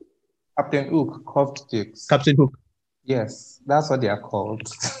Captain Hook, curved dicks. Captain Hook. Yes, that's what they are called.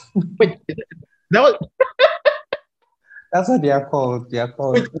 Wait, that was That's what they are called. They are wait,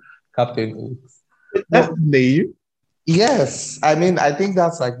 called Captain Hooks. that's the No, name. yes. I mean, I think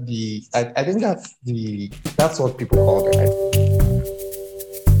that's like I think that's what people call them.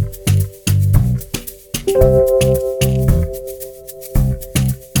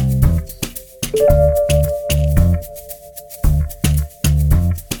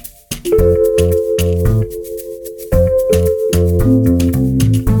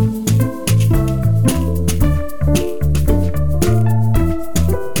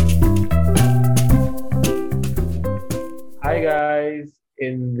 Hi guys,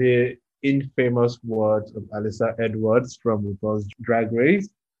 in the infamous words of Alyssa Edwards from RuPaul's Drag Race,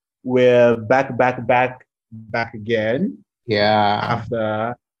 we're back again Yeah.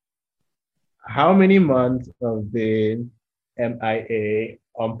 after how many months of being MIA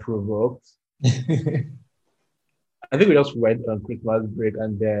unprovoked? I think we just went on Christmas break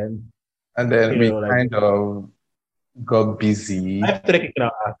and then, And then we like kind of got busy. after kicking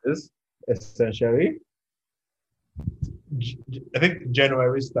our asses, essentially. I think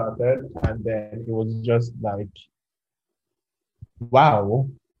January started and then it was just like, wow,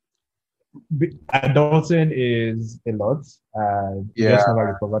 adulting is a lot, and we Yeah, just never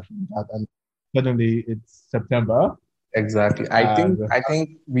recovered from that. And suddenly it's September, exactly. and I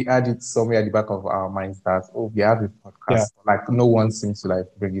think we had it somewhere at the back of our minds that oh we have a yeah, podcast. Like no one seems to like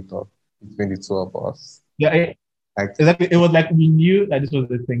bring it up between the two of us. yeah, Like exactly. It was like we knew that this was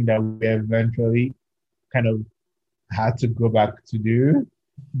the thing that we eventually kind of had to go back to do,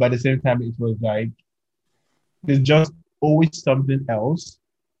 but at the same time, it was like there's just always something else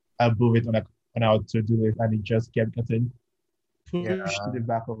above it on our to-do list, and it just kept getting pushed to yeah. the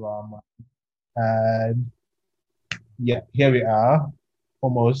back of our mind. And yeah, here we are,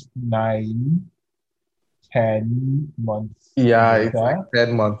 almost 9, 10 months Yeah, it's like later.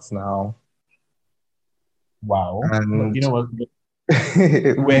 10 months now. Wow. But And you know what? we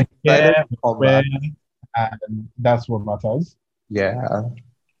We're decided here, to come we're, back. and that's what matters. Yeah.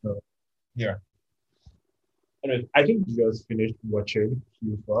 So, yeah. Anyway, I think you guys finished watching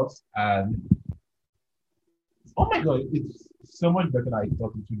Q Fox, and oh my God, it's so much better than I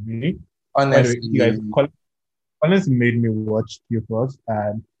thought it would be. By the way, you guys, Honestly, Collins made me watch Q Fox,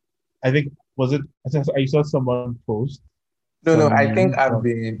 and I think, I saw someone post no, no, some I think news I've from,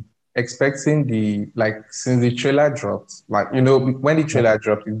 been expecting since the trailer dropped, like, you know, when the yeah. trailer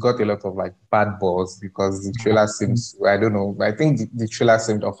dropped, it got a lot of like bad buzz because the trailer seems, I don't know, I think the trailer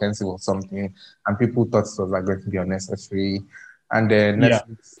seemed offensive or something, and people thought it was like going to be unnecessary. And then Yeah.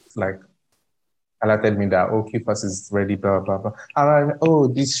 Netflix like alerted me that, oh, Keepers is ready, blah, blah, blah. And I'm like, oh,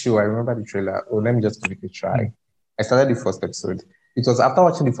 this show, I remember the trailer. Oh, let me just give it a try. Mm. I started the first episode. It was after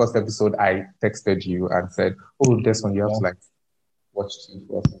watching the first episode, I texted you and said, oh, this one, you have Yeah. to like watch it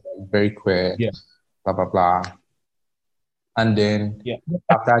first. Like, very queer, Yeah. blah, blah, blah. And then Yeah.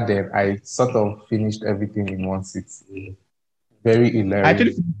 after that, I sort of finished everything in one sitting. Very Actually, hilarious, I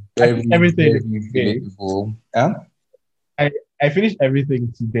finished very, everything very today. relatable. Yeah? I, I finished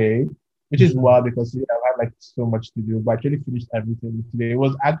everything today, which is wild because I've had like so much to do, but I actually finished everything today. It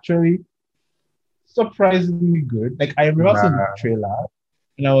was actually surprisingly good. Like I remember seeing the Yeah, trailer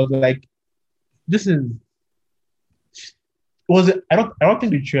and I was like, this is was it I don't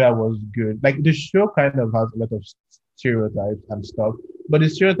think the trailer was good. Like the show kind of has a lot of stereotypes and stuff, but the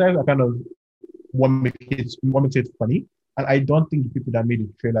stereotypes are kind of what makes it funny. And I don't think the people that made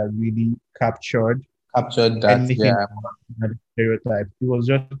the trailer really captured captured that. anything Yeah, that stereotype. It was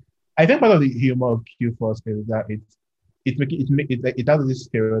just, I think part of the humor of Q Force is that it has this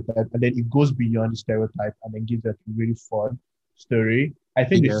stereotype and then it goes beyond the stereotype and then gives us a really fun story. I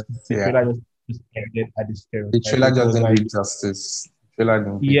think yes, the yeah. trailer just ended at the The stereotype. trailer It just was didn't do like, it justice. The trailer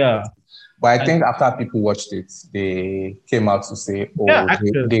didn't do it yeah, justice. But I and think after people watched it, they came out to say, yeah, oh,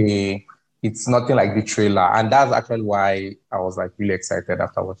 actually, it's nothing like the trailer. And that's actually why I was like really excited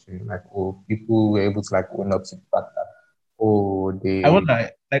after watching it. Like, oh, people were able to like own up to the fact that, oh, I they, want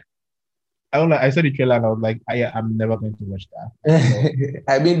to like I saw the trailer and I was like, I'm never going to watch that.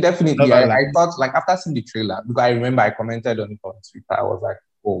 No, I mean, not definitely, gonna lie. I thought like after seeing the trailer, because I remember I commented on it on Twitter, I was like,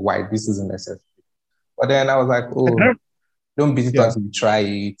 oh, why this isn't necessary. But then I was like, Like, I oh, don't, don't beat it yeah. until you try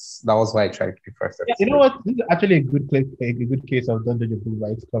it. That was why I tried the first Yeah, you know episode. what? This is actually a good case of don't judge a book by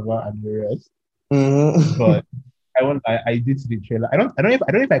its cover and the rest. Mhm. But I did see the trailer. I don't know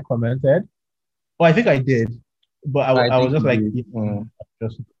if I commented. Oh, I think I did, but I, I I was think just you like, did. yeah,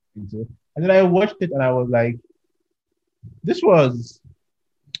 just into it. And then I watched it and I was like, this was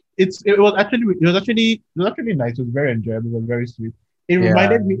it was actually nice. It was very enjoyable. It was very sweet. It Yeah.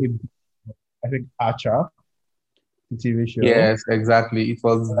 reminded me a bit. I think Archer, the TV show. Yes, exactly. It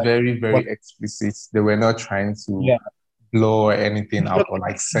was Like very, what? very explicit. They were not trying to Yeah, blur anything out or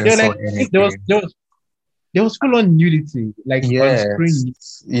like they're censor like there was anything. there was there was full on nudity, like on screen.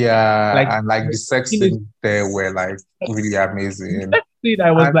 Yes, yeah, Like and like the the sex scene is scenes there were like really amazing. scene.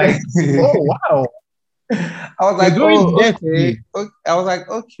 I was And like, oh wow, I was we're like, going oh, there okay. today. I was like,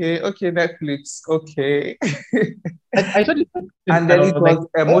 okay, okay, Netflix, okay. I saw this and And I then it was like, was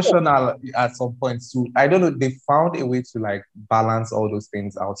oh, emotional at some point too. I don't know, they found a way to like balance all those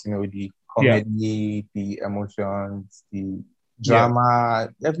things out, the yeah, comedy, the emotions, the yeah. drama,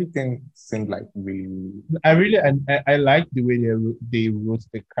 everything seemed like really, I really and I like the way they wrote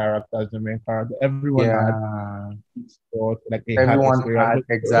the characters, the main character. Everyone had yeah. its thought, like they had Everyone experience. had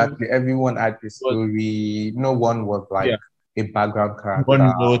But exactly, everyone had a it was story. No one was like yeah, a background character.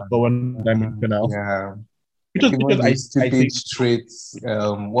 one note or one dimensional. Yeah. Which Even was the I stupid think traits,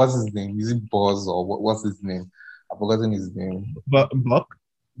 what's his name? Is it Buzz or what's his name? I've forgotten his name. but Buck.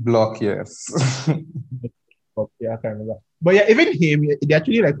 Block, yes. But yeah, I can't remember. But yeah, even him, they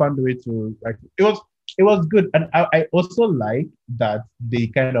actually like found a way to like it was good, and I also like that they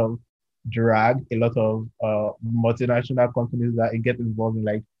kind of drag a lot of multinational companies that get involved in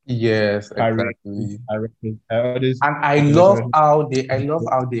like Yes, hiring, exactly. all this And I love organization.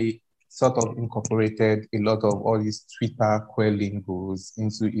 how they sort of incorporated a lot of all these Twitter quelling goes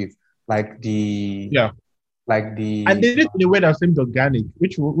into it. Like the Yeah, like and the they did it in a way that seemed organic,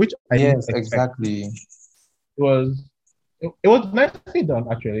 which I didn't yes, expect. exactly. It was it was nicely done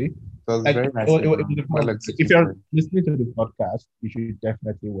actually. It was Like very nicely it was done, a well if you're executed. listening to the podcast, you should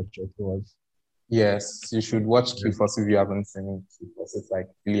definitely watch it. It was Yes, you should watch yeah. Q4 if you haven't seen it because it's like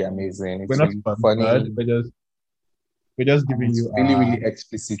really amazing. We're It's not really sponsored. funny We're just and giving it's you really, really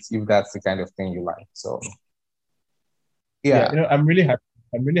explicit if that's the kind of thing you like. So yeah, yeah. I'm really happy.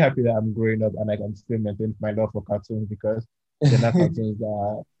 I'm really happy that I'm growing up and I can still maintain my love for cartoons because they're not cartoons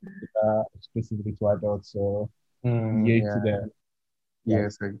that are exclusively to adults. So yay to Yeah. them. Like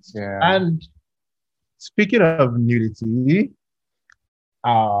Yes, yeah. and speaking of nudity,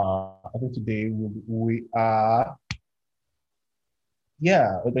 I think today we are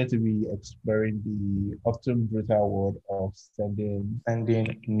yeah, we're going to be exploring the often brutal world of sending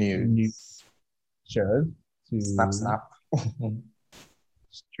Sending nude news. pictures Snap, to snap.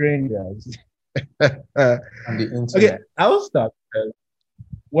 strangers. On the Okay, internet. I'll start.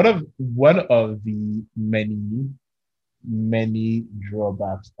 One of the many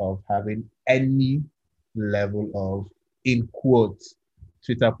drawbacks of having any level of in quotes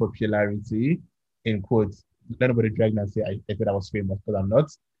Twitter popularity in quotes. Let nobody drag me and say I thought I was famous because I'm not.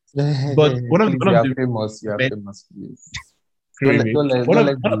 But Please, one you of are the famous. You are men famous, please. screaming Don't let's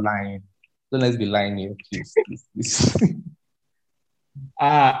be lying. Don't let's be lying here, please, please, please.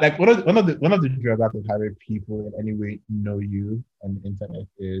 like one of the drawbacks of having people in any way know you on the internet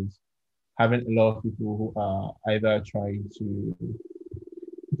is having a lot of people who are either trying to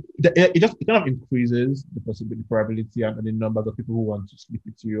it kind of increases the possibility, probability, and the numbers of people who want to sleep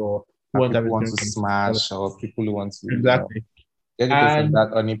with you or who And want to have people a want to conversation. smash or people who want to, Exactly. get the person And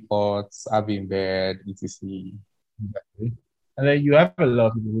that honeypots, have in bed, etc. exactly. And then you have a lot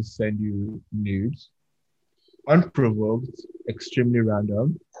of people who send you nudes, unprovoked, extremely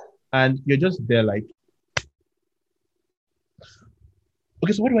random, and you're just there like,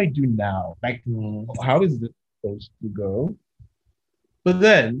 okay, so what do I do now? Like, Mm. how is this supposed to go? But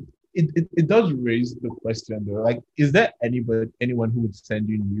then it does raise the question though, like, is there anyone who would send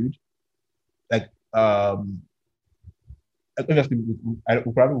you nude? Like, obviously,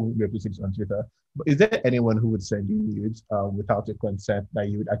 we probably won't be able to see this on Twitter, but is there anyone who would send you nudes without your consent that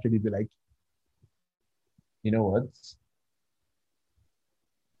you would actually be like, you know what?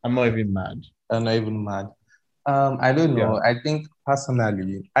 I'm not even mad. I'm not even mad. I don't Yeah. know. I think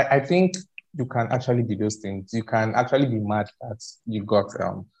personally, I think you can actually be those things. You can actually be mad that you got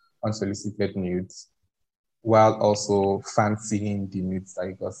unsolicited nudes while also fancying the nudes that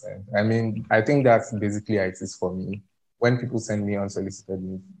you got sent. I mean, I think that's basically how it is for me. When people send me unsolicited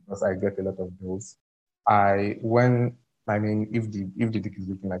nudes, because I get a lot of those, I mean, if the dick is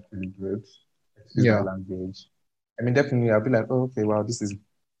looking like really good, excuse my Yeah. language. I mean, definitely I'll be like, oh, okay, wow, this is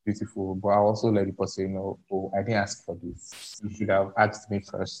beautiful. But I'll also let the person know, oh, I didn't ask for this. You should have asked me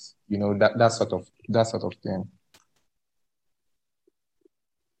first. That sort of thing.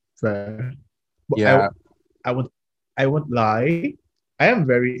 Fair. But Yeah. I would I won't lie. I am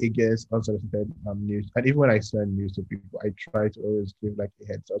very against unsolicited news, and even when I send news to people, I try to always give like a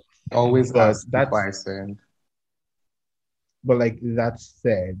heads up. Always But ask before that's I send. but like that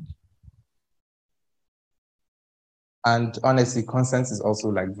said, And honestly, consent is also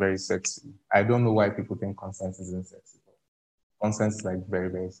like very sexy. I don't know why people think consent isn't sexy. Consent is like very,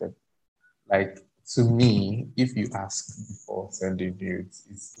 very sexy. Like to me, if you ask before sending nudes,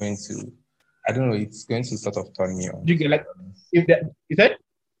 it's going to, I don't know, it's going to sort of turn me on. Do you get like if that is that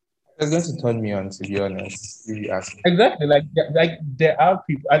It's going to turn me on, to be honest, if you ask me. exactly like there are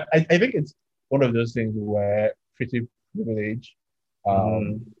people. I think it's one of those things where pretty privilege um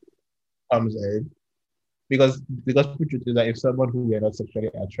Mm-hmm. comes in because truth is that if someone who we are not sexually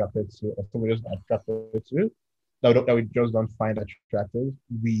attracted to or someone just attracted to that we just don't find attractive,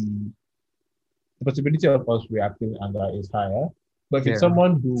 we the possibility of us reacting anger is higher. But if it's Yeah.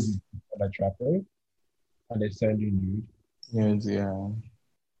 someone who we find attractive and they send you nude, Nudes, yeah.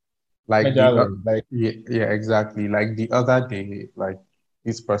 Like darling, like yeah, yeah, exactly. Like the other day, like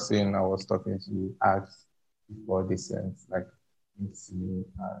this person I was talking to asked before they sent like it to me.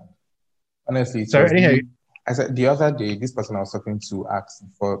 And honestly, it was sorry, anyhow, really, I said the other day, this person I was talking to asked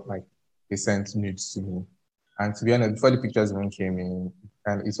before like they sent nudes to me. And to be honest, before the pictures even came in,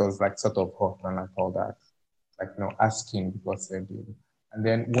 and it was like sort of hot and like all that, like asking before sending. And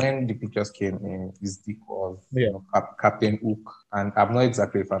then when the pictures came in, his dick was yeah. Captain Hook, and I'm not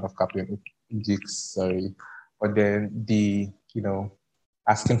exactly a fan of Captain Hook dicks, sorry, but then the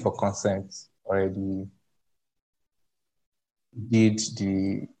asking for consent already did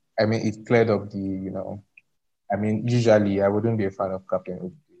the. I mean, it cleared up the I mean, usually I wouldn't be a fan of Captain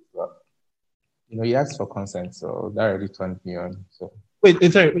Hook, but he asked for consent, so that already turned me on. So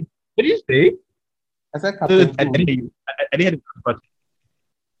Sorry, what did you say? I said Captain I Hook. didn't hear you. I didn't hear the part.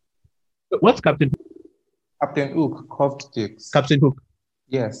 What's Captain Hook, curved dicks. Captain Hook?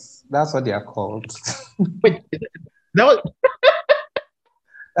 Yes, that's what they are called. Wait, that was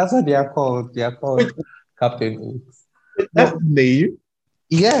That's what they are called. They are wait, called Captain Hooks. that's No, the name.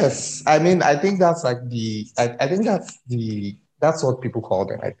 yes. I mean, I think that's like I think that's what people call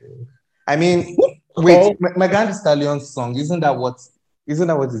them, I think. I mean, Who wait, called Megan Thee Stallion's song, isn't that what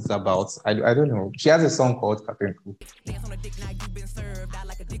it's about? I don't know. She has a song called Captain Hook. Dance on a dick now you been served. I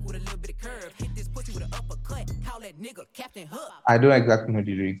like a dick with a little bit of curve. Hit this pussy with an uppercut. Call that nigga Captain Hook. I don't exactly know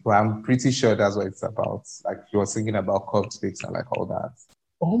the lyrics, but I'm pretty sure that's what it's about. Like she was singing about curved dicks and like all that.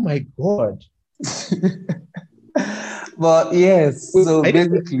 Oh my god. But yes, Wait, so I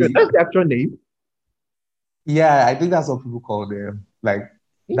didn't basically, that's the actual name. yeah, I think that's what people call them. Like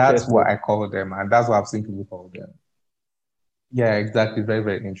that's what Interesting. I call them, and that's what I've seen people call them. Yeah, exactly. Very,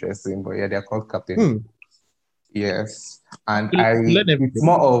 very interesting. But yeah, they're called Captain. Hmm. Yes. And You learn it's everything.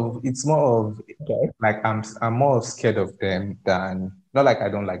 more of Okay. like I'm more scared of them than not like I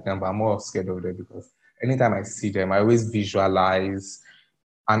don't like them, but I'm more scared of them because anytime I see them, I always visualize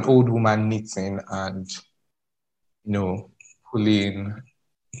an old woman knitting and you know pulling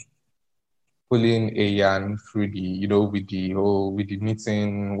pulling a yarn through the, with the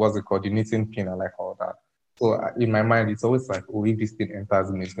knitting, what's it called, the knitting pin and like all that. So in my mind, it's always like, oh, if this thing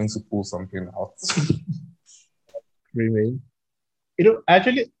enters me, it's going to pull something out. Remain.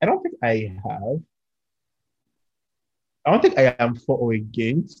 Actually, I don't think I am for or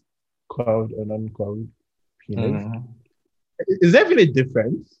against curved or non-curved penis. Mm. Is there really a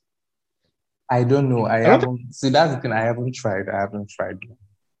difference? I don't know. I I don't think haven't. See, that's the thing. I haven't tried. I haven't tried.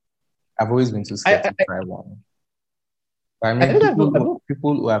 I've always been too scared to try one. But I I mean, don't have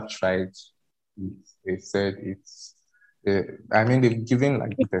people who have tried it, they said it's. I mean, they've given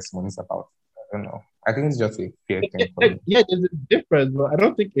like testimonies about it. I don't know. I think it's just a fear thing for me. yeah, there's a difference, but I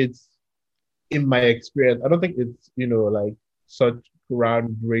don't think it's in my experience. I don't think it's like such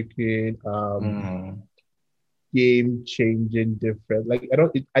groundbreaking, Mm, game changing difference. Like I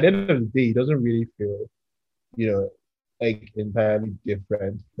don't. At the end of the day, it doesn't really feel you know like entirely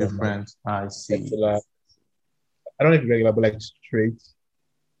different from like different. I see. regular. I don't know if regular, but like straight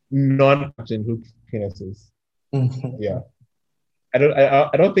non-Captain Hook penises. Yeah, I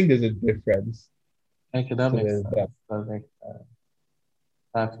don't think there's a difference Okay, that makes to that. sense.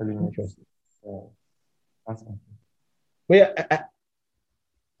 That actually makes sense. Interesting. So, that's interesting. But yeah,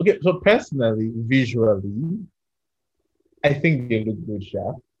 okay. So personally, visually, I think they look good,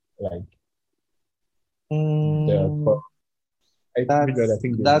 yeah. Like the, Mm, visually, I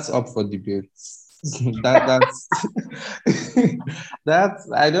think they look. that's up for debate. That's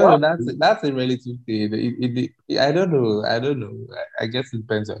that's I don't know. Wow. That's a relative thing. I don't know. I don't know. I guess it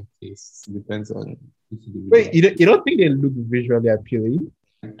depends on taste. It depends on each Wait, individual. you don't think they look visually appealing?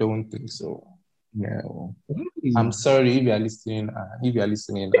 I don't think so. No. I'm Really? sorry if you are listening. If you are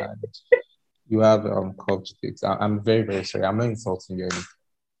listening and you have curved dicks, I'm very very sorry. I'm not insulting you.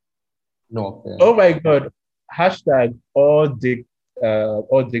 No Oh offense. my God. Hashtag all dicks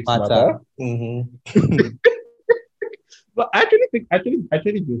matter. Matter. Mm-hmm. But actually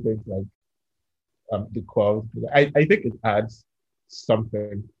do think like the curve. I think it adds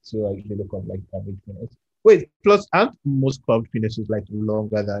something to like the look of like average penis. Wait, plus aren't most curved penises like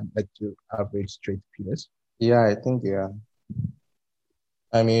longer than like the average straight penis? Yeah, I think yeah.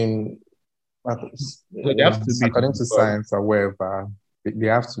 I mean, So they have to be to according be to curved. science or whatever, they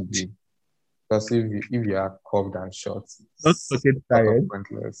have to be. Because if you are curved and short, Not it's fucking sort of tired.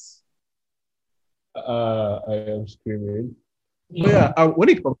 pointless. I am screaming. But yeah, when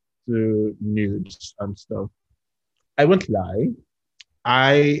it comes to nudes and stuff, I won't lie.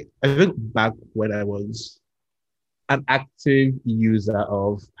 I think back when I was an active user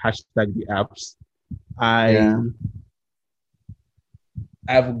of hashtag the apps, I Yeah.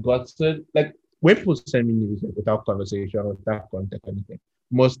 I've gotten like when people send me news like, without conversation, without context, anything.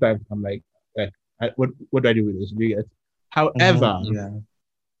 Most times I'm like what do I do with this? Do you get? However, Yeah.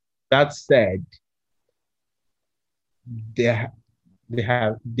 that said, there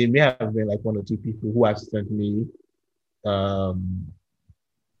they may have been like one or two people who have sent me um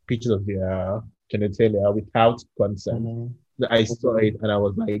pictures of their genitalia without consent. hmm I saw it and I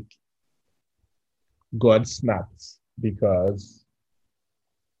was like, God snapped because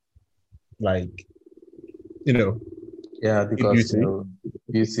like you know Yeah, you because see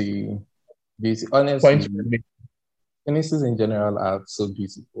beauty, beauty. points Honestly, for me. penises in general are so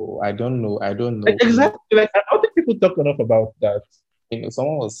beautiful. I don't know who. Exactly. Like I don't think people talk enough about that.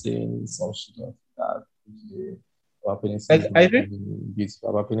 Someone was saying some shit like that. About Like penises I not think being beautiful,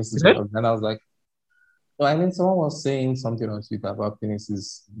 about penises is being that ugly. And I was like, no, I mean, someone was saying something on Twitter about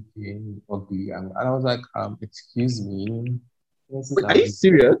penises being ugly, and I was like, excuse me, penises wait, are are you beautiful.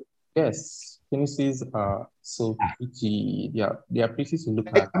 serious? Yes, penises are so pretty. They are pretty to look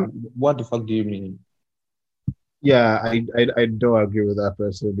I, at. What the fuck do you mean? yeah, I don't agree with that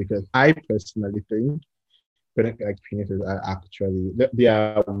person because I personally think when like penises are actually they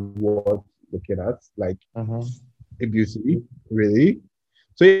are worth looking at, like Mm-hmm. a beauty, really.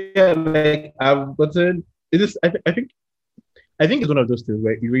 So yeah, like I've gotten it is I think it's one of those things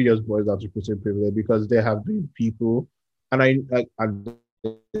where it really just boils down to person privilege because there have been people and I like and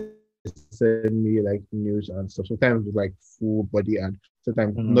send me like news and stuff. Sometimes with like full body and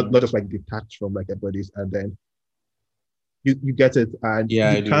sometimes not Mm-hmm. just like detached from like their bodies and then you get it and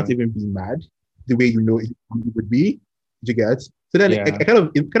Yeah, you I can't do. even be mad the way you know it would be. You get so then Yeah. it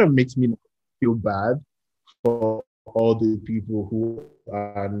kind of makes me feel bad for all the people who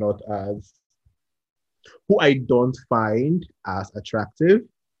are not as who I don't find as attractive,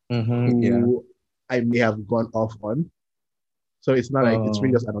 Yeah. who I may have gone off on. So it's not like it's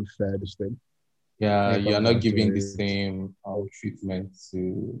really Um, just an unfair this thing yeah, when it you're comes not down to giving the it. same treatment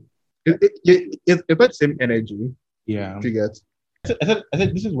to, It's about the same energy yeah. to get. I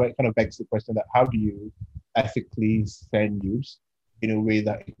said this is what kind of begs the question that how do you ethically send news in a way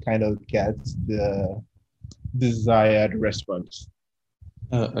that it kind of gets the desired response?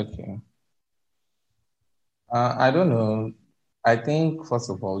 Okay. I don't know. I think first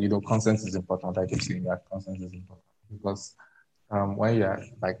of all, consent is important. I keep saying that consent is important because when you're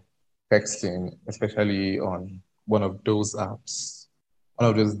like texting, especially on one of those dating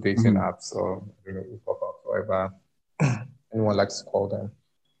Mhm. apps, or pop up, whatever anyone likes to call them,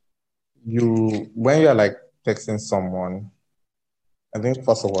 when you're like texting someone, I think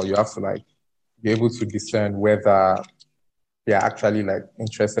first of all you have to like be able to discern whether they're actually like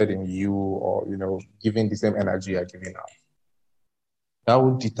interested in you, or giving the same energy you're giving out. That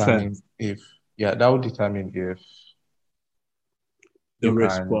would Fair. determine if, yeah, that would determine if The you can,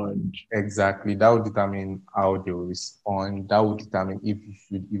 respond. exactly, that would determine how they will respond. That would determine if you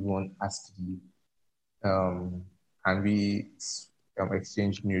should even ask can we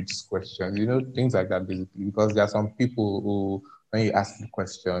exchange nudes questions, things like that, basically. Because there are some people who, when you ask the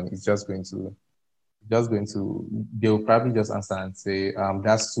question, it's just going to they'll probably just answer and say,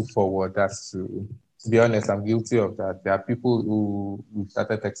 that's too forward, that's too, to be honest, I'm guilty of that. There are people who we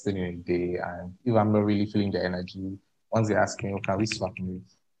started texting in a day, and if I'm not really feeling the energy, once they ask me, oh, can we swap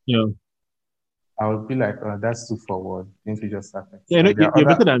nudes? Yeah. I would be like, oh, that's too forward. Didn't we just start Yeah, texting? no, And there are you're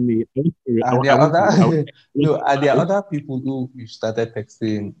better other than me. and there I are want to. other I no, and there are want other people who we started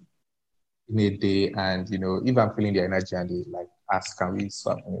texting in a day, and if I'm feeling the energy and they like ask, can we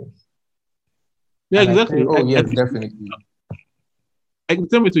swap nudes? yeah, And I say, exactly. oh I yes, think definitely. I can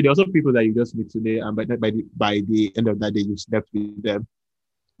tell me too. There are some people that you just meet today, and by the end of that day, you slept with them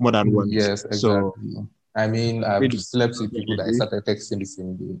more than once. Yes, So exactly. I mean, I've really, slept with people that I really, started texting the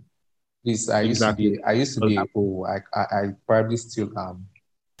same day. This I used to exactly. be. I used to be a hoe. I probably still am.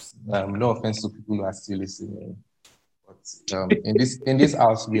 No offense to people who are still listening, but in this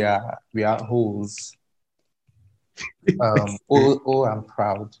house we are hoes. Oh, I'm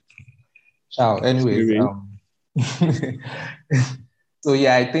proud. Ciao. Anyways, Maybe. so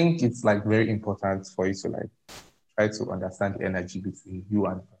yeah, I think it's like very important for you to like try to understand the energy between you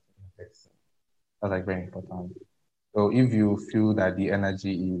and the person. That's like very important. So if you feel that the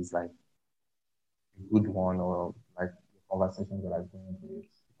energy is like a good one or like the conversations are like going great,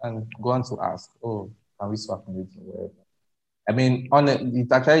 and go on to ask, oh, can we swap notes or whatever. I mean,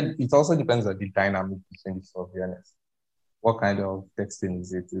 it also depends on the dynamic between the two, to be honest. What kind of texting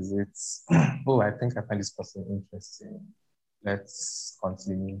is it? Is it, oh, I think I find this person interesting. Let's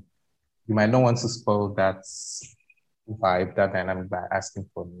continue. You might not want to spoil that vibe, that dynamic by asking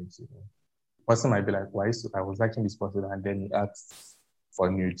for nudes. You know? The person might be like, why is I was liking this person and then he asked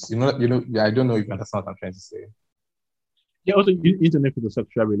for nudes. I don't know if you understand what I'm trying to say. Yeah, also you need to know if it's a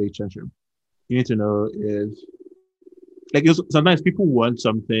sexual relationship. You need to know if like sometimes people want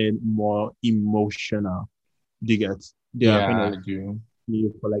something more emotional. Do you get? They are kind Yeah, of I do. here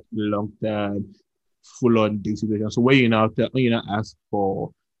for like long term, full on date situation. So when you now ask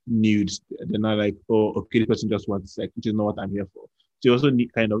for nudes, they're not like, oh, okay, this person just wants sex, which is not what I'm here for. So you also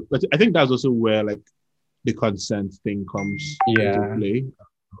need kind of, but I think that's also where like the consent thing comes into Yeah. play.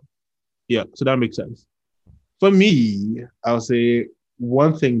 Yeah, so that makes sense. For me, I'll say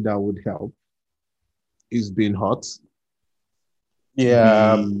one thing that would help is being hot.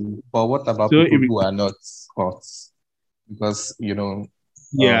 Yeah. Be But what about so people if, who are not hot? Because,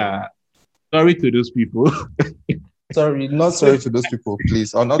 yeah, sorry to those people. sorry, not sorry to those people,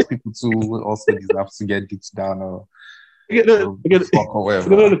 please, or not people too who also deserve to get dipped down Okay, no, or okay, fuck or no,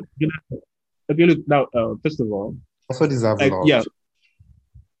 no, whatever. look, okay, look now. First of all, Also deserve like love. yeah,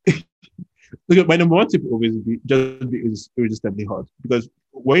 look, my number one tip will always be just be irresistibly hot because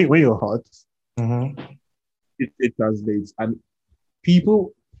when you're hot, Mm-hmm. it translates, and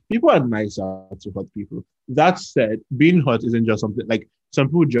people people are nicer to hot people. That said, being hot isn't just something like some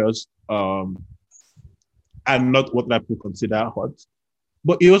people just are not what that people consider hot,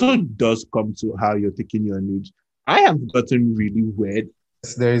 but it also does come to how you're taking your nudes. I have gotten really weird.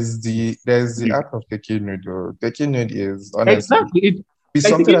 There's the art of taking nude. Though. Taking nude is honestly Exactly. it's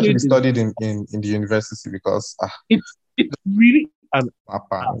Like something taking that should be nudes is studied in the university because it's really an map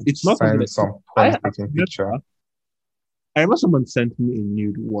art. and It's not something send that some I point taking picture. remember someone sent me a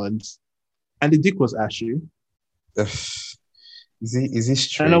nude once, and the dick was ashy, Is he and I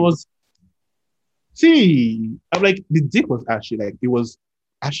straight? was see, I'm like the dick was ashy, like it was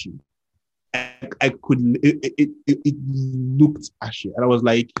ashy. I could it looked ashy, and I was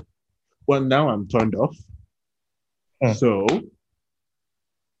like, well, now I'm turned off. Hmm. So, like,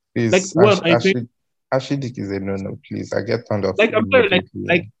 Please, well, I think Ashley Dick is a no-no, please. I get turned off like I'm sorry,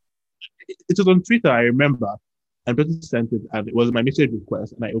 immediately. it was on Twitter. I remember, and person sent it, and it was my message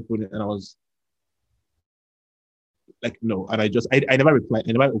request, and I opened it, and I was like, no, and I never replied,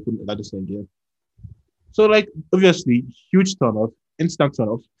 I never opened it. I just sent it. So, like, obviously, huge turn off, instant turn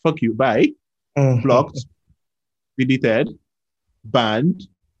off. Fuck you, bye, Mhm. blocked, deleted, banned.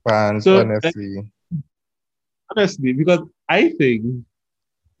 And So, like, honestly, honestly, because I think,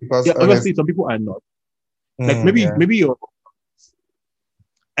 because yeah, honestly, obviously, some people are not. Like, yeah. maybe you're.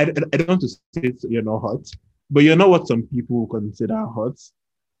 I don't want to say you're not hot, but you're not what some people consider hot,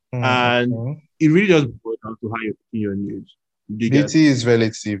 and Okay. it really just boils down to how you're taking your news. Do you get? Beauty is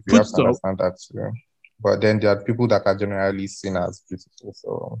relative. You Put have to some. understand that too. But then there are people that are generally seen as beautiful.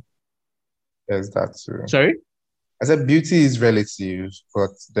 So there's that too. Sorry. I said beauty is relative,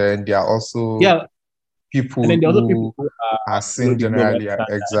 but then there are also Yeah, and people then there are also people who who are are seen the global generally standard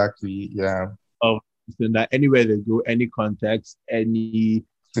exactly, yeah, of that anywhere they go, any context, any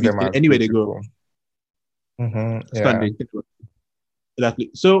to them as anywhere they go, beautiful. Yeah. standing. Exactly.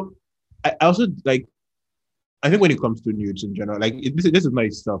 So I also like. I think when it comes to nudes in general, like this is not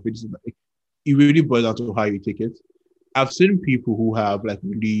itself. It's like it really boils down to how you take it. I've seen people who have like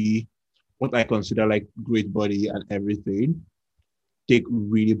really what I consider like great body and everything take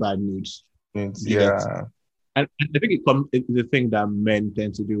really bad nudes. Do you get? Yeah. And I think it's the thing that men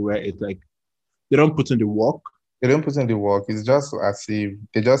tend to do where it's like they don't put in the work. They don't put in the work. It's just as if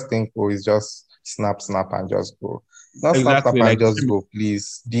they just think, oh, it's just snap, snap, and just go. Not snap, snap, Exactly. and Like just go,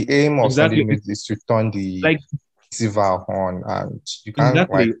 please. The aim of Sunday exactly. News is to turn the Like silver on, and you can't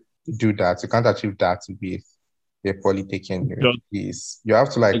like exactly. do that. You can't achieve that with a poorly taken nude. Just Please, you have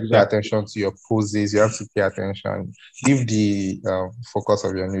to like pay exactly. attention to your poses. You have to pay attention. If the focus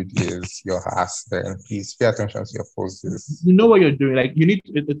of your nude is your ass, then please pay attention to your poses. You know what you're doing. Like you need.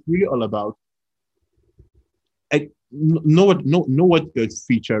 It's really all about like know what you're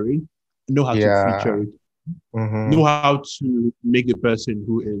featuring, know how to feature Yeah. it, Mm-hmm. know how to make the person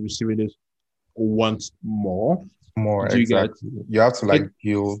who is receiving this want more. more Do you get exactly. You have to like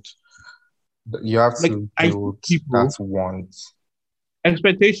build. You have like to I think build people that want.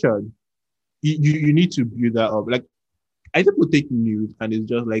 expectation. You need to build that up. Like I think people take nude and it's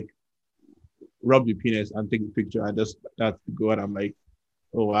just like rub the penis and take a picture and just that's go and I'm like,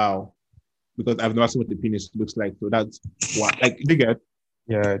 oh wow. Because I've never seen what the penis looks like. So that's what like you get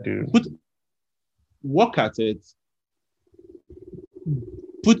Yeah, I do. put work at it,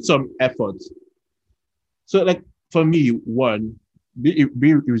 put some effort. So like for me, one, be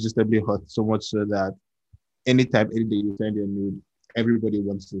irresistibly hot so much so that anytime, any day you send a nude, everybody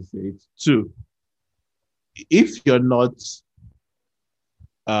wants to see it. Two, if you're not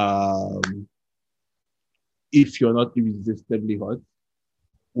um if you're not irresistibly hot,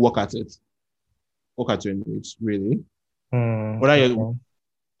 work at it. Work at your nudes, really. What are you Okay.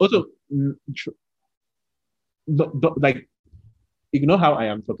 also like ignore how I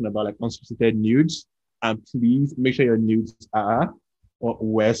am talking about like unsolicited nudes and please make sure your nudes are or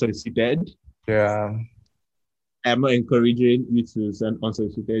were solicited. Yeah. I'm not encouraging you to send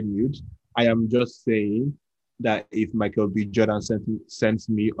unsolicited nudes. I am just saying that if Michael B. Jordan sends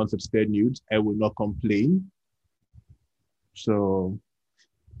me unsolicited nudes, I will not complain. So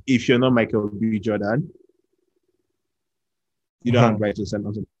if you're not Michael B. Jordan, you don't have the right to send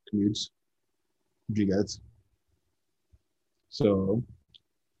unsolicited nudes. Do you get? So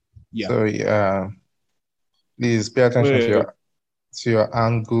yeah. So yeah, please pay attention to Wait, your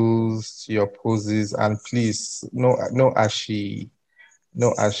angles, to your poses, and please no ashy,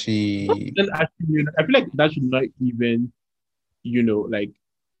 no ashy. then actually, I feel like that should not even, like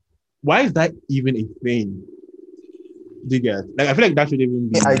why is that even a thing? Do you get? Like I feel like that should even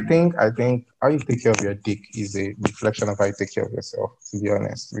I be think I think how you take care of your dick is a reflection of how you take care of yourself, to be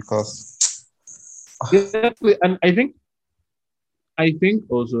honest. Because exactly. And I think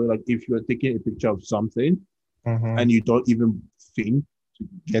also like if you're taking a picture of something mhm, and you don't even think to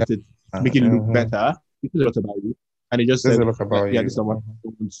get it to make it look mhm, better, it says a lot about you. And it just this is said a lot that about yeah, you. this is someone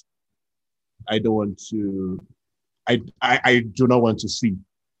I don't want to I do not want to see.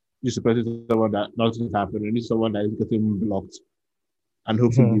 You're supposed to someone that nothing's happening. This is someone that is getting blocked and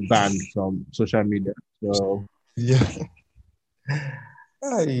hopefully Mhm. banned from social media. So Yeah.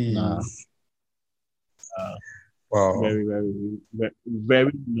 Aye. nah, uh, Wow. very, very, very,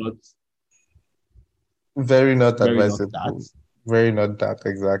 Very not very not that. advisable. Very not that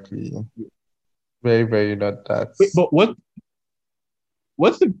exactly. Very, very not that. Wait, but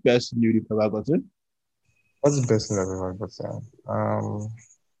what's the best nude you've ever gotten? What's the best thing I've ever gotten?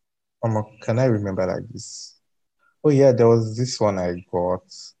 Can I remember like this? Oh yeah, there was this one I got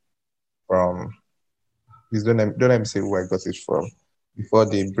from. Please don't let me say who I got it from before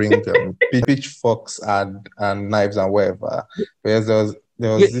they bring pitchforks and knives and whatever. Whereas there was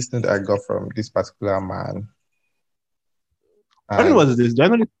Wait, this thing that I got from this particular man, what and was this? Do I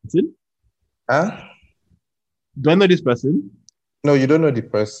know this person? huh? Do I know this person? No, you don't know the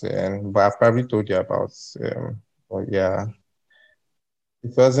person, but I've probably told you about. But yeah,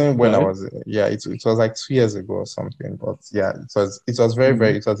 it wasn't when I Okay. was. Yeah, it was like 2 years ago or something. But yeah, it was Mm. it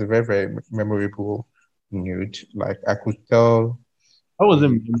was a very very memorable nude. Like I could tell How was it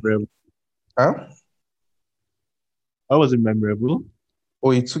the memorable? huh? How was it memorable?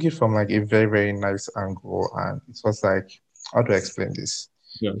 Oh, he took it from like a very very nice angle, and it was like, how do I explain this?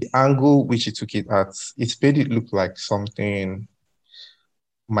 Yeah. The angle which he took it at, it made it look like something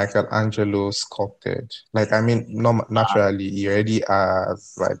Michelangelo sculpted. Like, I mean, Ah, naturally, he already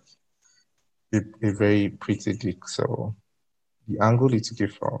has like a very pretty dick. So the angle he took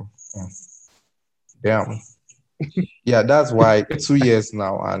it from, damn. Yeah, that's why 2 years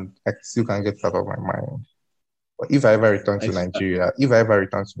now, and I still can't get it out of my mind. But if I ever return I, to Nigeria, if I ever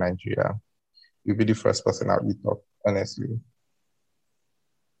return to Nigeria, you'll be the first person I'll meet up, honestly.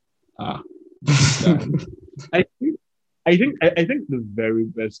 ah, damn. I think the very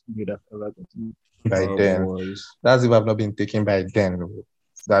best nude I've ever gotten By then, was that's if I've not been taken by then.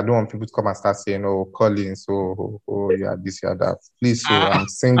 So I don't want people to come and start saying, "Oh, Collins, yeah, this, yeah, that." Please, so ah I'm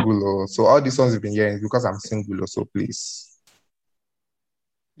single. Oh. So all these songs you've been hearing is because I'm single. Oh, so please,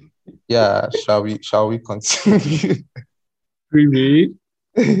 yeah. Shall we continue? really.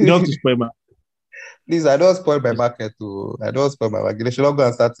 You don't have to spoil my Please, I don't spoil my market. Oh. I don't spoil my market. They should not go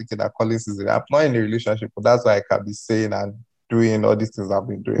and start thinking that Collins is. I'm not in a relationship, but that's why I can be saying and doing all these things I've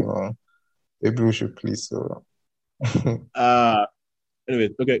been doing. Oh. Maybe we should please. So. uh anyway,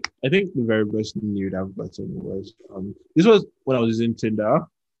 okay. I think the very best nude I've gotten was this was when I was using Tinder.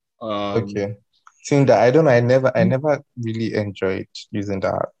 Um Okay. Tinder, I don't know. I never really enjoyed using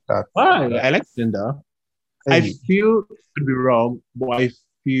why that. I like Tinder. I Hey, feel could be wrong, but I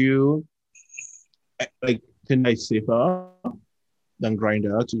feel like Tinder is safer than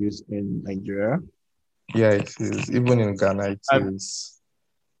Grindr to use in Nigeria. Yeah, it is. Even in Ghana, it And, is.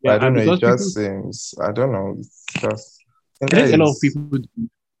 But yeah, I don't and know. It because people, just seems. I don't know. It's just. I Tinder think a lot of is. people, I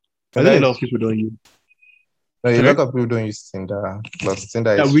Tinder think a lot is. of people don't use. No, a Sorry, lot of people don't use Tinder. Plus,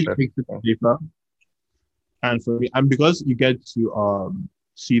 Tinder yeah, is which straight. makes it safer. And for me, and because you get to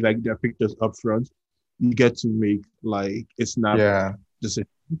see like their pictures up front, you get to make like a snap Yeah. decision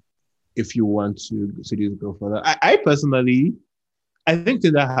if you want to seduce a girl further. I personally, I think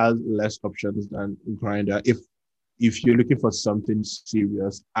Tinder has less options than Grindr. If you're looking for something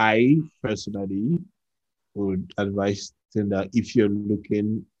serious, I personally would advise Tinder. If you're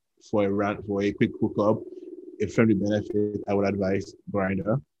looking for a quick hookup, a friendly benefit, I would advise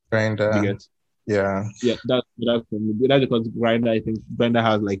Grindr. You Kinda. get Yeah. yeah, that's for me. That's because Grindr, I think Grindr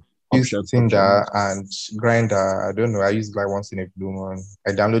has like Use options, Tinder options. and Grinder. I don't know. I use it like once in a blue moon.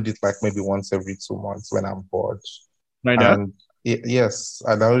 I download it like maybe once every 2 months when I'm bored. Grindr. And yes,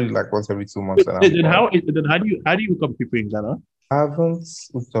 I download it like once every 2 months when I'm Then bored. how do you hook up people in Ghana? I haven't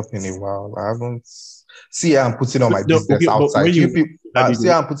hooked up in a while. I haven't. See, I'm putting on my No, business okay, but outside. when You you people, how do you see, do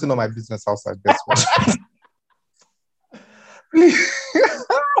it? I'm putting on my business outside. Guess what? Please,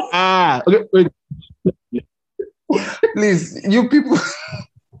 Okay, wait. please, you people.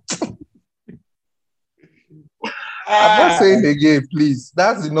 I'm not Ah, saying again, please.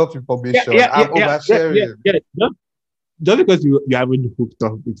 That's enough information. I'm oversharing. Just because you haven't hooked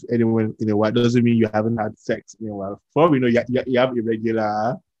up with anyone in a while doesn't mean you haven't had sex in a while. For all we know, you have a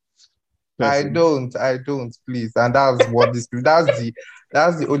regular person. I don't, please. And that's what this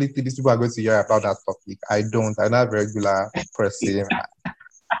that's the only thing these people are going to hear about that topic. I don't. I'm not a regular person.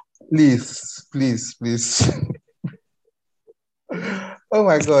 Please, please, please. Oh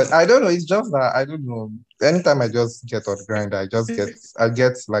my god. I don't know. It's just that I don't know. Anytime I just get on Grindr, I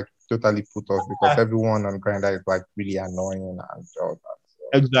get like totally put off because everyone on Grindr is like really annoying and all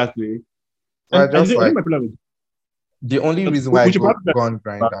that. Exactly. So I And just I think like my problem the only is reason why I we should go probably on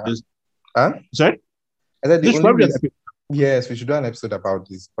about Grindr. this. Huh? Sorry? I said the This only probably reason. Yes, we should do an episode about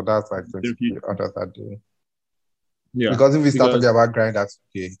this, but that's like going to the be future. another day. Yeah. Because if we start Because talking about grind, that's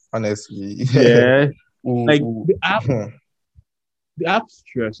okay. Honestly. yeah, like Ooh, the app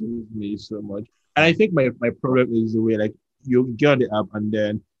stresses me so much. And I think my problem is the way like you get on the app and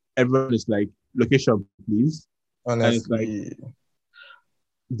then everyone is like location please. And it's like honestly,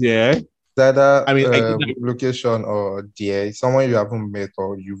 yeah. either I mean I get like location or dear, someone you haven't met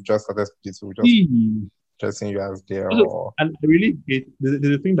or you've just started speaking to, just see. dressing you as there Also, or and I really hate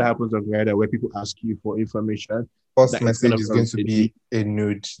the thing that happens on Grindr where people ask you for information first that is kind message of is going to already be a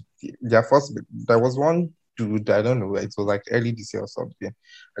nude. Their first, there was one dude, I don't know, it was like early this year or something.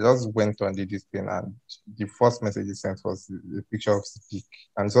 I just went on this thing and the first message he sent was a picture of his dick.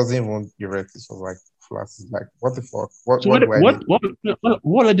 And it wasn't even erect, it was like flat. It's like, what the fuck? so What do I need?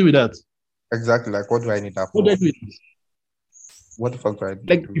 what do I do with that? Exactly, like, what do I need that What do I for? do with that? What the fuck do I need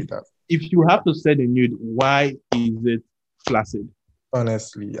to Like do with that? if you have to send a nude, why is it flaccid?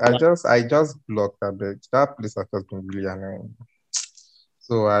 Honestly, Why? I just blocked that bitch. That place has just been really annoying.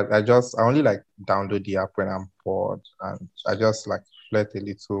 So I only like download the app when I'm bored and I just like flirt a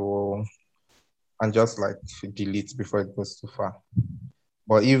little and just like delete before it goes too far.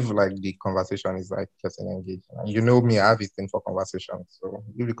 But if like the conversation is like getting engaging, and you know me, I have a thing for conversation. So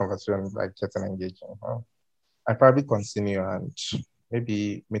if the conversation is like getting engaging, I probably continue and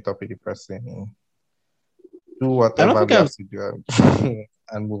maybe meet up with the person, do I don't whatever think we have I've to do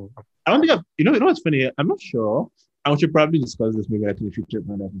and move on. I don't think I've you know what's funny? I'm not sure. I should probably discuss this maybe like in the future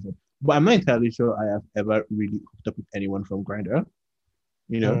when episode. But I'm not entirely sure I have ever really hooked up with anyone from Grindr.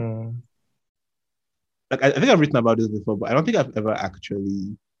 You know? Mm, Like I think I've written about this before, but I don't think I've ever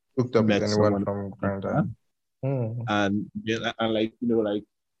actually hooked up with met anyone someone from from Grindr. Grindr. Mm, And yeah, and like, like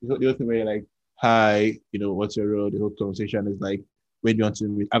the other thing where you're like, hi, what's your role? The whole conversation is like, when do you want to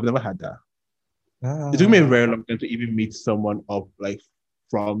meet? I've never had that. It took me a very ah, long time to even meet someone up like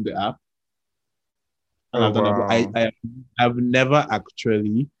from the app. And oh I've done that, but wow. I've never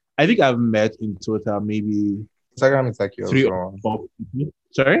actually. I think I've met in total maybe Instagram is like your three or zone. four people.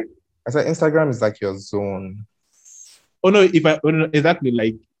 Sorry? I said Instagram is like your zone. Oh no, exactly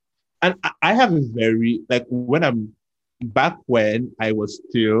like, and I have a very like when I'm back when I was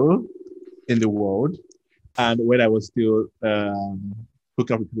still in the world and when I was still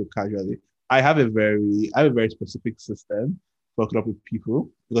hooking up with people casually. I have a very specific system for hooking up with people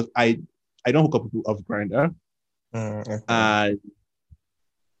because I don't hook up with people off Grindr Okay. and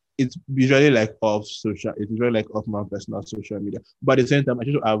it's usually like it's usually like off my personal social media. But at the same time, I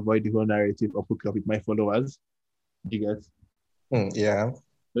try to avoid the whole narrative of hooking up with my followers. You get Yeah.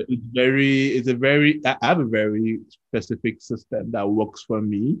 I have a very specific system that works for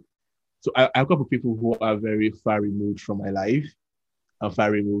me. So I have a couple of people who are very far removed from my life and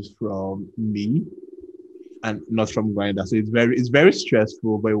far removed from me and not from Grindr. So it's very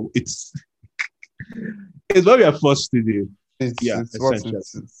stressful, but it's what we are forced to do. Yeah, It's what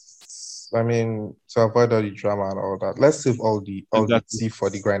essentially. I mean, to avoid all the drama and all that. Let's save all the Exactly. tea for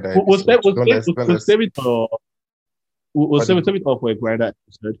the Grindr We'll episode. we'll save it for save it all for a Grindr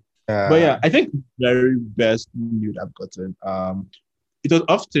episode. But yeah, I think the very best nude I've gotten. It was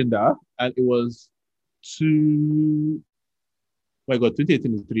off Tinder and it was oh my god,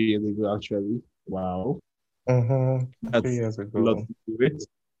 2018 is 3 years ago actually. Wow. That's 3 years a lot ago, to do it.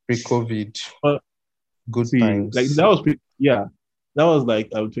 pre-COVID, But good see, times. like that was that was like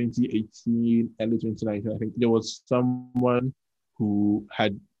 2018, early 2019. I think there was someone who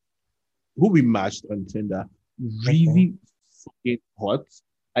we matched on Tinder, really fucking hot.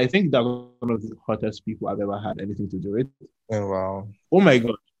 I think that was one of the hottest people I've ever had anything to do with. Oh, wow. Oh my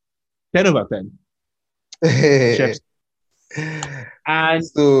god, 10 over 10. Chefs. And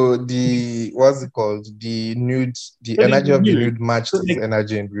So what's it called? The energy of the nude matched his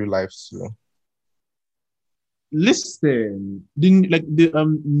energy in real life too. Listen, the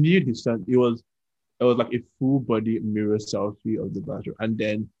nude distance, it was like a full body mirror selfie of the bathroom, and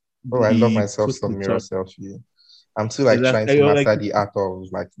then I love myself some mirror selfie. I'm still trying to master the art of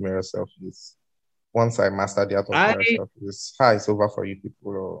mirror selfies. Once I master the art of mirror selfies, it's over for you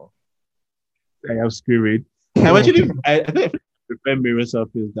people. I have spirit. I think I prefer mirror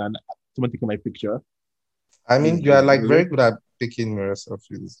selfies than someone taking my picture. I mean, you are very good at taking mirror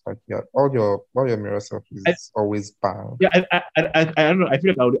selfies. Like all your mirror selfies always bang. Yeah, I don't know. I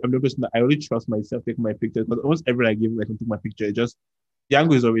feel like I'm the person that I only trust myself taking my pictures, but almost every I give, I can take my picture. It just the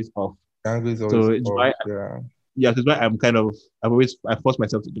angle is always off. The angle is always off. That's why I force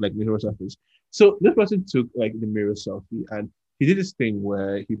myself to do mirror selfies. So this person took the mirror selfie and he did this thing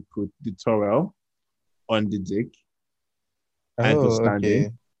where he put the towel on the dick and was standing.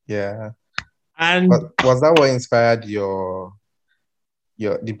 Okay. Yeah. And was that what inspired the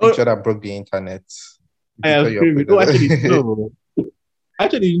picture that broke the internet?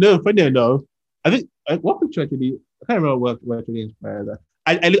 Actually, no. Funny enough, I think what picture actually? I can't remember what actually inspired that.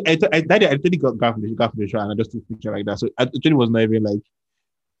 I actually got from the show and I just took a picture like that. So it actually was not even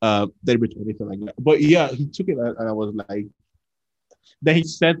deliberate or anything like that. But yeah, he took it and I was like, then he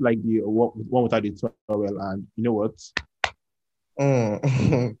said the one without the towel, and you know what?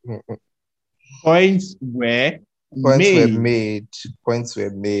 Points were made. Points were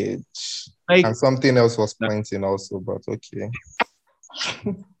made. And something else was pointing also, but okay.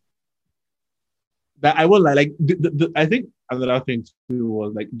 That I was I think another thing too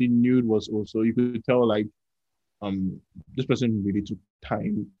was the nude was also, you could tell this person really took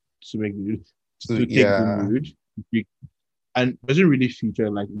time to make the nude, to take the nude, and doesn't really feature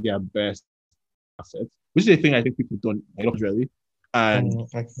their best assets, which is a thing I think people don't really. And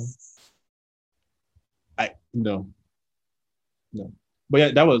no. But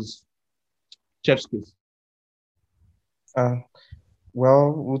yeah, that was Chef's kiss.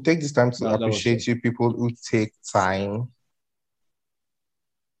 Well, we'll take this time to appreciate you people who take time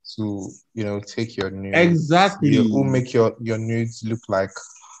to, take your nudes. Exactly. Who make your nudes look like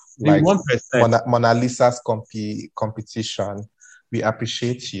 1%. Mona Lisa's competition. We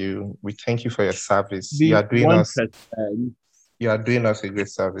appreciate you. We thank you for your service. You are doing 1%. You are doing us a great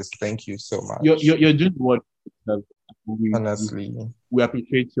service. Thank you so much. You're doing what? Honestly, we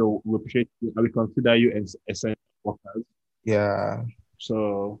appreciate you. We appreciate you, and we consider you as essential workers. Yeah.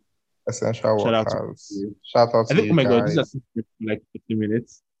 So essential workers. Shout out to you. Oh my god, this is 50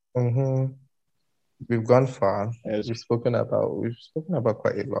 minutes. We've gone far. Yes. We've spoken about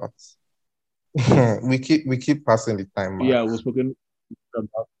quite a lot. we keep passing the time. Mark. Yeah, we've spoken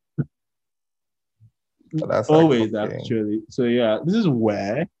about. That's always actually. So yeah, this is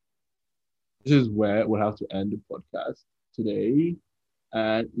where we'll have to end the podcast today.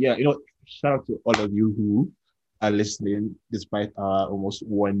 And yeah, shout out to all of you who are listening despite our almost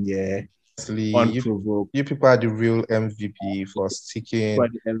 1 year unprovoked. You people are the real MVP for sticking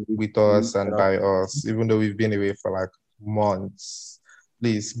with us and by us, even though we've been away for months.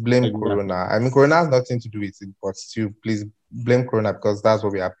 Please blame Corona. I mean, Corona has nothing to do with it, but still, please blame Corona because that's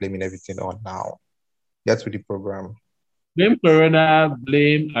what we are blaming everything on now. Get with the program. Blame Corona,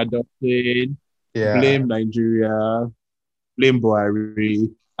 blame adopted, blame Nigeria, blame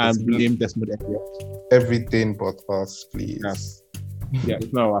Buhari, and blame Desmond Elliott. Everything but us, please. Yeah,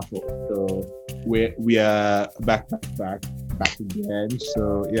 it's not our fault. So we are back again.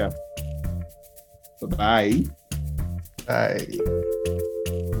 So yeah. Bye. Bye.